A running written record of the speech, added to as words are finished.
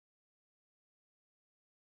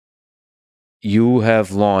you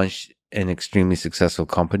have launched in extremely successful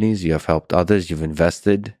companies. You have helped others. You've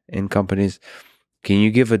invested in companies. Can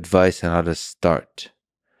you give advice on how to start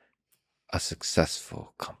a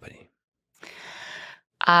successful company?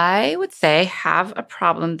 I would say have a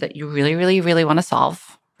problem that you really, really, really want to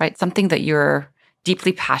solve, right? Something that you're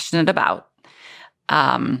deeply passionate about.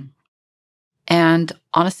 And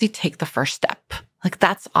honestly, take the first step. Like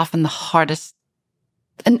that's often the hardest.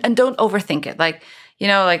 And don't overthink it. Like,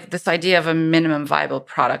 like this idea of a minimum viable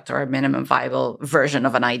product or a minimum viable version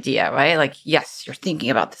of an idea, right? Like, yes, you're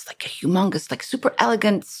thinking about this like a humongous, like super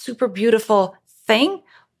elegant, super beautiful thing.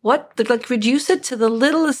 Like reduce it to the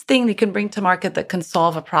littlest thing you can bring to market that can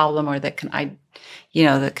solve a problem or that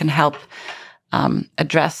can help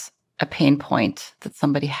address a pain point that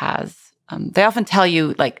somebody has. They often tell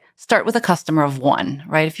you like, start with a customer of one,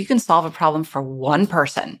 right? If you can solve a problem for one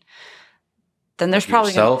person, then there's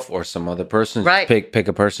probably yourself or some other person. Right. Pick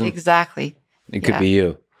a person. Exactly. It could be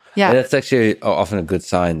you. Yeah. And that's actually often a good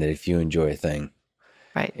sign that if you enjoy a thing,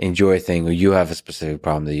 right. Enjoy a thing, or you have a specific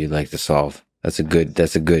problem that you'd like to solve. That's a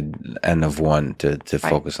good N of one to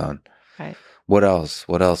focus on. Right. What else?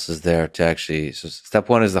 What else is there to actually? So step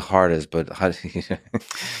one is the hardest, but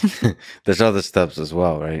there's other steps as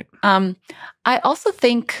well, right? I also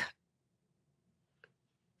think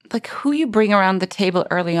like who you bring around the table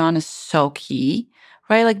early on is so key,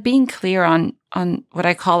 right? Like being clear on what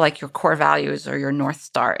I call like your core values or your North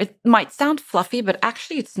Star. It might sound fluffy, but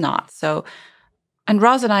actually it's not. So, and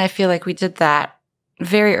Roz and I feel like we did that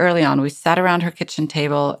very early on. We sat around her kitchen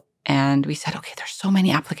table and we said, okay, there's so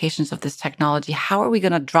many applications of this technology. How are we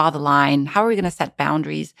going to draw the line? How are we going to set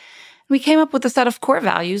boundaries? And we came up with a set of core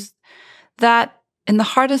values that in the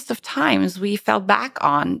hardest of times, we fell back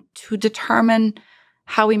on to determine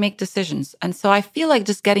how we make decisions. And so I feel like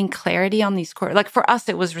just getting clarity on these core, like for us,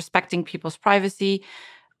 it was respecting people's privacy,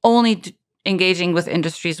 only engaging with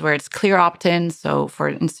industries where it's clear opt-in. So for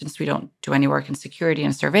instance, we don't do any work in security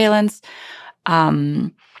and surveillance.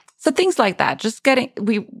 So things like that,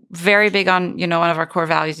 we very big on, one of our core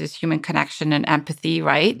values is human connection and empathy,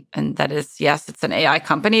 right? And that is, yes, it's an AI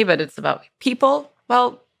company, but it's about people.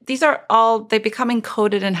 Well, these are all, they become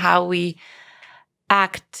encoded in how we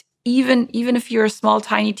act, even if you're a small,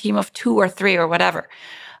 tiny team of 2 or 3 or whatever.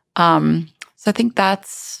 So I think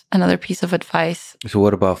that's another piece of advice. So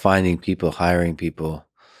what about finding people, hiring people?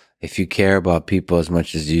 If you care about people as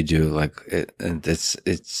much as you do, it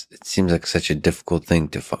seems like such a difficult thing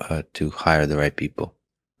to hire the right people.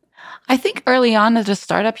 I think early on as a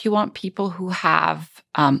startup, you want people who have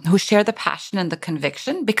who share the passion and the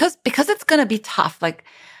conviction because it's going to be tough. Like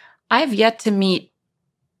I have yet to meet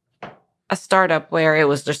a startup where it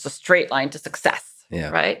was just a straight line to success.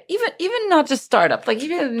 Yeah. Right. Even not just startup, like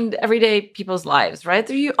even in everyday people's lives, right?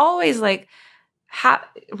 You always like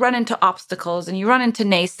run into obstacles and you run into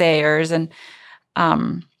naysayers, and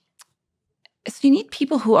so you need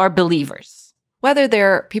people who are believers, whether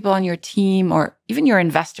they're people on your team or even your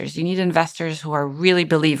investors. You need investors who are really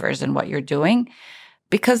believers in what you're doing,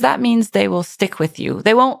 because that means they will stick with you.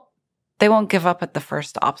 They won't give up at the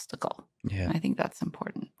first obstacle. Yeah, I think that's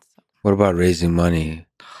important. So. What about raising money?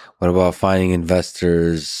 What about finding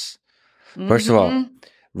investors? First of all,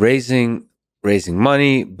 raising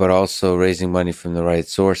money, but also raising money from the right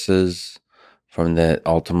sources, from that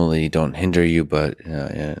ultimately don't hinder you, but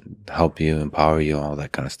help you, empower you, all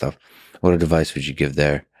that kind of stuff. What advice would you give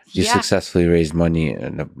there? You successfully raised money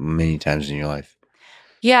many times in your life.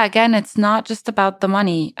 Yeah, again, it's not just about the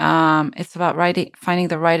money. It's about finding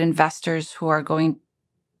the right investors who are going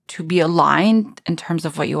to be aligned in terms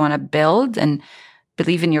of what you want to build and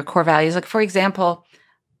believe in your core values. Like, for example,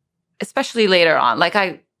 especially later on,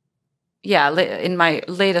 in my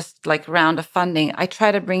latest round of funding, I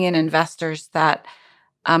try to bring in investors that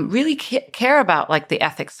really care about the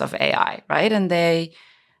ethics of AI, right? And the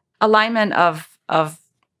alignment of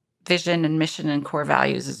vision and mission and core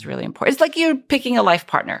values is really important. It's like you're picking a life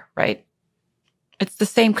partner, right? It's the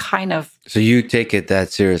same kind of. So you take it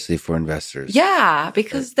that seriously for investors? Yeah,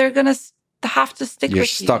 because they're gonna have to stick with you. You're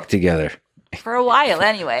stuck together. For a while,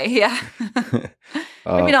 anyway. Yeah.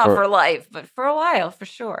 Maybe not for life, but for a while, for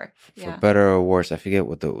sure. For better or worse. I forget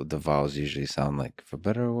what the vowels usually sound like. For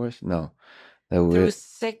better or worse? No. Through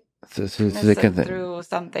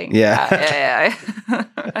something. Yeah.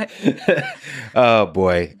 Oh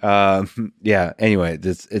boy. Yeah. Anyway,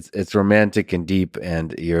 it's romantic and deep,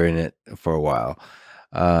 and you're in it for a while.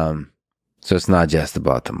 So it's not just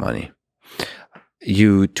about the money.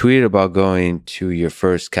 You tweeted about going to your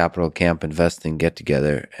first capital camp investing get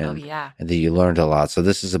together, and that you learned a lot. So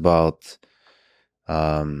this is about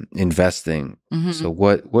investing. Mm-hmm. So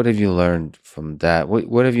what have you learned from that?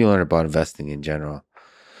 What have you learned about investing in general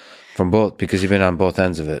from both? Because you've been on both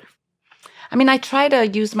ends of it. I mean, I try to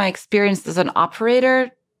use my experience as an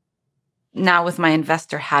operator now with my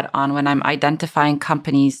investor hat on when I'm identifying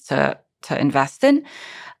companies to invest in.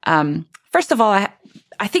 First of all,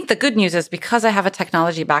 I think the good news is because I have a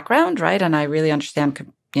technology background, right, and I really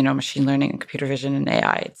understand, machine learning and computer vision and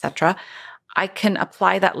AI, et cetera, I can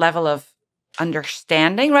apply that level of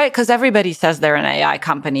understanding, right? Because everybody says they're an AI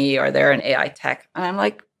company or they're an AI tech. And I'm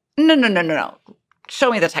like, no.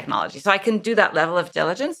 Show me the technology. So I can do that level of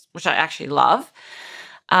diligence, which I actually love.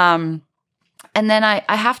 And then I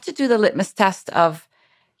have to do the litmus test of,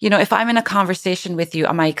 if I'm in a conversation with you,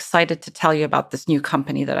 am I excited to tell you about this new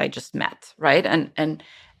company that I just met, right? And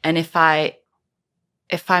if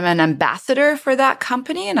I'm an ambassador for that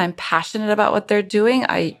company and I'm passionate about what they're doing,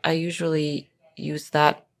 I usually use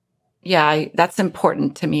that. Yeah, that's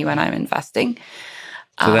important to me when I'm investing.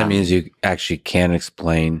 So that means you actually can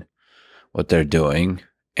explain what they're doing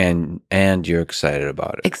and you're excited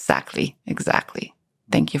about it. Exactly.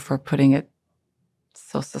 Thank you for putting it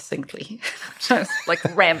so succinctly. Like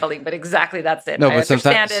rambling, but exactly that's it. No, I but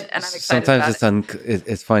understand it and I'm excited sometimes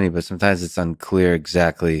it's funny, but sometimes it's unclear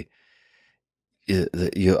exactly.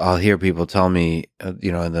 I'll hear people tell me, and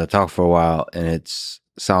they'll talk for a while, and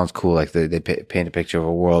sounds cool, like they paint a picture of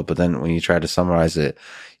a world, but then when you try to summarize it,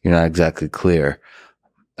 you're not exactly clear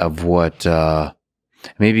of what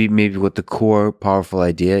maybe what the core powerful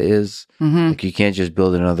idea is. Mm-hmm. Like you can't just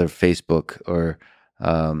build another Facebook, or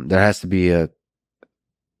there has to be a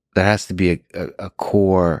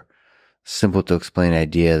core, simple to explain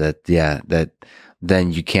idea that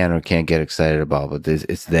then you can or can't get excited about, but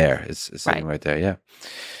it's there. It's sitting right there. Yeah.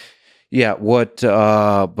 Yeah. But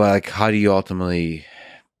like, how do you ultimately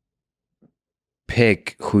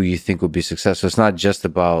pick who you think will be successful? It's not just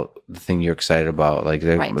about the thing you're excited about. Like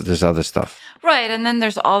there's other stuff. Right. And then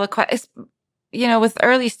there's all the questions, with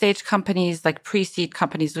early stage companies, like pre-seed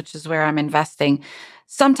companies, which is where I'm investing,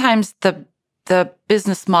 sometimes the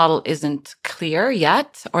business model isn't clear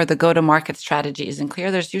yet, or the go-to-market strategy isn't clear.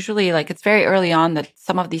 There's usually it's very early on that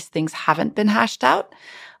some of these things haven't been hashed out,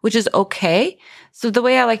 which is okay. So the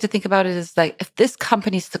way I like to think about it is like, if this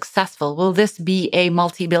company is successful, will this be a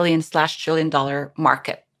multi-billion/trillion-dollar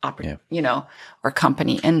market or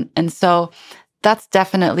company? And so that's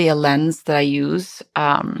definitely a lens that I use.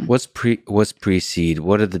 What's pre-seed?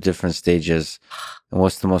 What are the different stages, and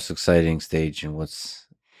what's the most exciting stage, and what's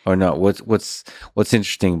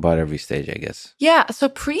interesting about every stage, I guess? Yeah. So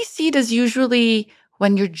pre-seed is usually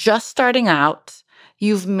when you're just starting out.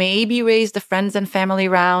 You've maybe raised a friends and family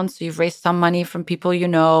round, so you've raised some money from people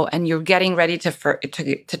and you're getting ready to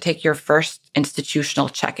take your first institutional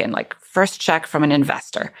check-in, like first check from an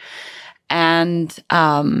investor. And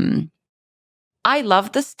I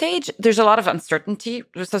love this stage. There's a lot of uncertainty.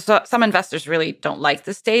 So some investors really don't like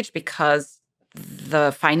this stage because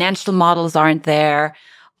the financial models aren't there.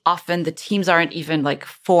 Often the teams aren't even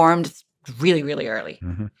formed. It's really, really early.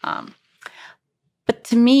 Mm-hmm. But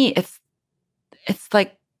to me, it's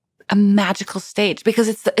like a magical stage because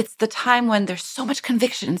it's the time when there's so much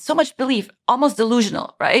conviction and so much belief, almost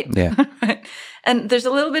delusional, right? Yeah. And there's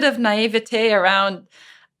a little bit of naivete around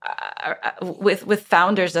with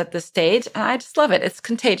founders at this stage, and I just love it. It's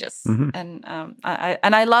contagious, and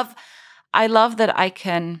I love that I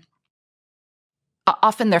can.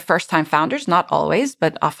 Often they're first-time founders, not always,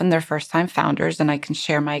 but often they're first-time founders, and I can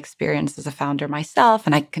share my experience as a founder myself,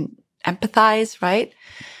 and I can empathize, right?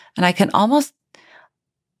 And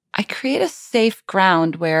I create a safe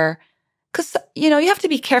ground where, because you have to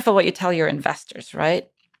be careful what you tell your investors, right?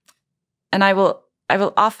 And I will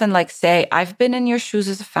often say, I've been in your shoes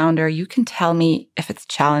as a founder. You can tell me if it's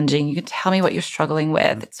challenging. You can tell me what you're struggling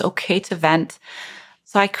with. It's okay to vent.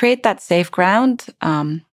 So I create that safe ground.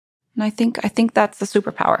 And I think that's the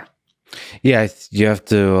superpower. Yeah, you have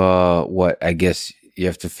to. I guess you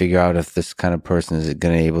have to figure out if this kind of person is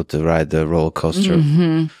going to able to ride the roller coaster,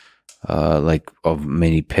 of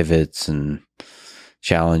many pivots and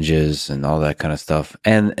challenges and all that kind of stuff,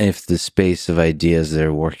 and if the space of ideas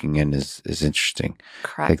they're working in is interesting.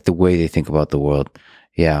 Correct. Like the way they think about the world.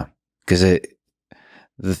 Yeah, because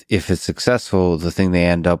if it's successful, the thing they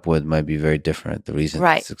end up with might be very different. The reason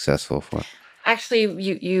it's successful for. Actually,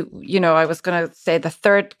 I was going to say the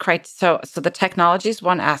third criteria. So the technology is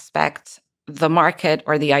one aspect, the market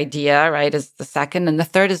or the idea, right, is the second, and the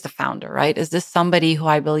third is the founder, right? Is this somebody who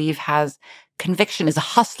I believe has conviction, is a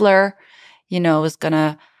hustler, is going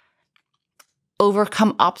to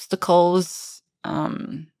overcome obstacles?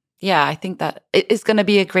 I think that it is going to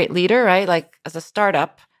be a great leader, right? Like as a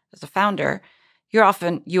startup, as a founder,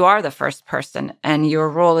 you are the first person, and your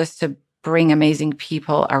role is to bring amazing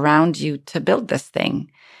people around you to build this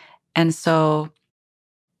thing. And so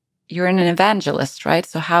you're an evangelist, right?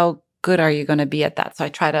 So how good are you going to be at that? So I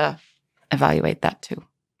try to evaluate that too.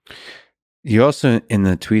 You also, in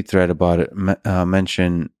the tweet thread about it,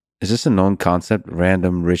 mention, is this a known concept?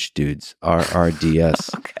 Random rich dudes,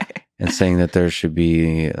 RRDS. Okay. And saying that there should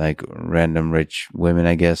be like random rich women,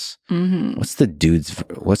 I guess. Mm-hmm. What's the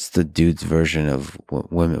dudes version of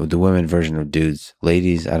women? The women version of dudes,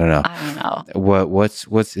 ladies? I don't know. I don't know.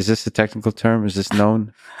 What's is this a technical term? Is this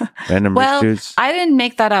known? Random rich dudes? I didn't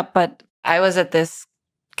make that up, but I was at this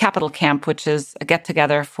Capital Camp, which is a get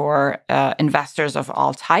together for investors of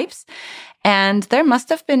all types. And there must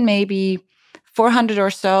have been maybe 400 or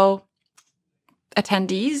so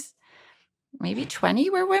attendees. Maybe 20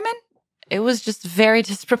 were women. It was just very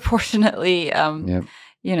disproportionately,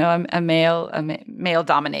 you know, a male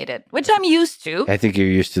dominated, which I'm used to. I think you're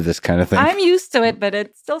used to this kind of thing. I'm used to it, but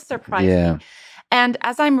it still surprised me. And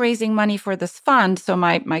as I'm raising money for this fund, so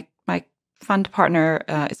my fund partner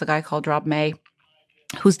is a guy called Rob May,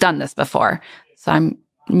 who's done this before. So I'm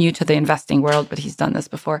new to the investing world, but he's done this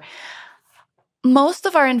before. Most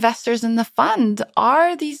of our investors in the fund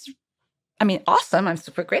are these, I mean, awesome. I'm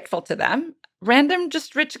super grateful to them. Random,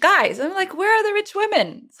 just rich guys. I'm like, where are the rich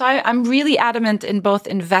women? So I'm really adamant in both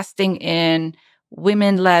investing in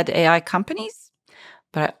women-led AI companies,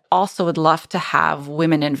 but I also would love to have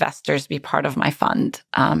women investors be part of my fund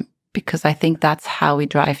because I think that's how we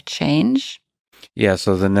drive change. Yeah.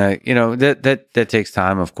 So the next, you know, that takes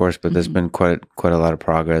time, of course, but there's been quite a lot of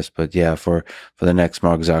progress. But yeah, for the next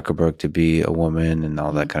Mark Zuckerberg to be a woman and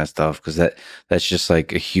all that kind of stuff, because that's just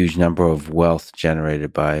like a huge number of wealth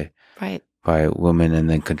generated by women and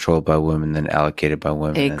then controlled by women, then allocated by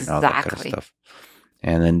women and all that kind of stuff.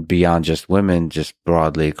 And then beyond just women, just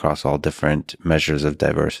broadly across all different measures of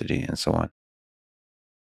diversity and so on.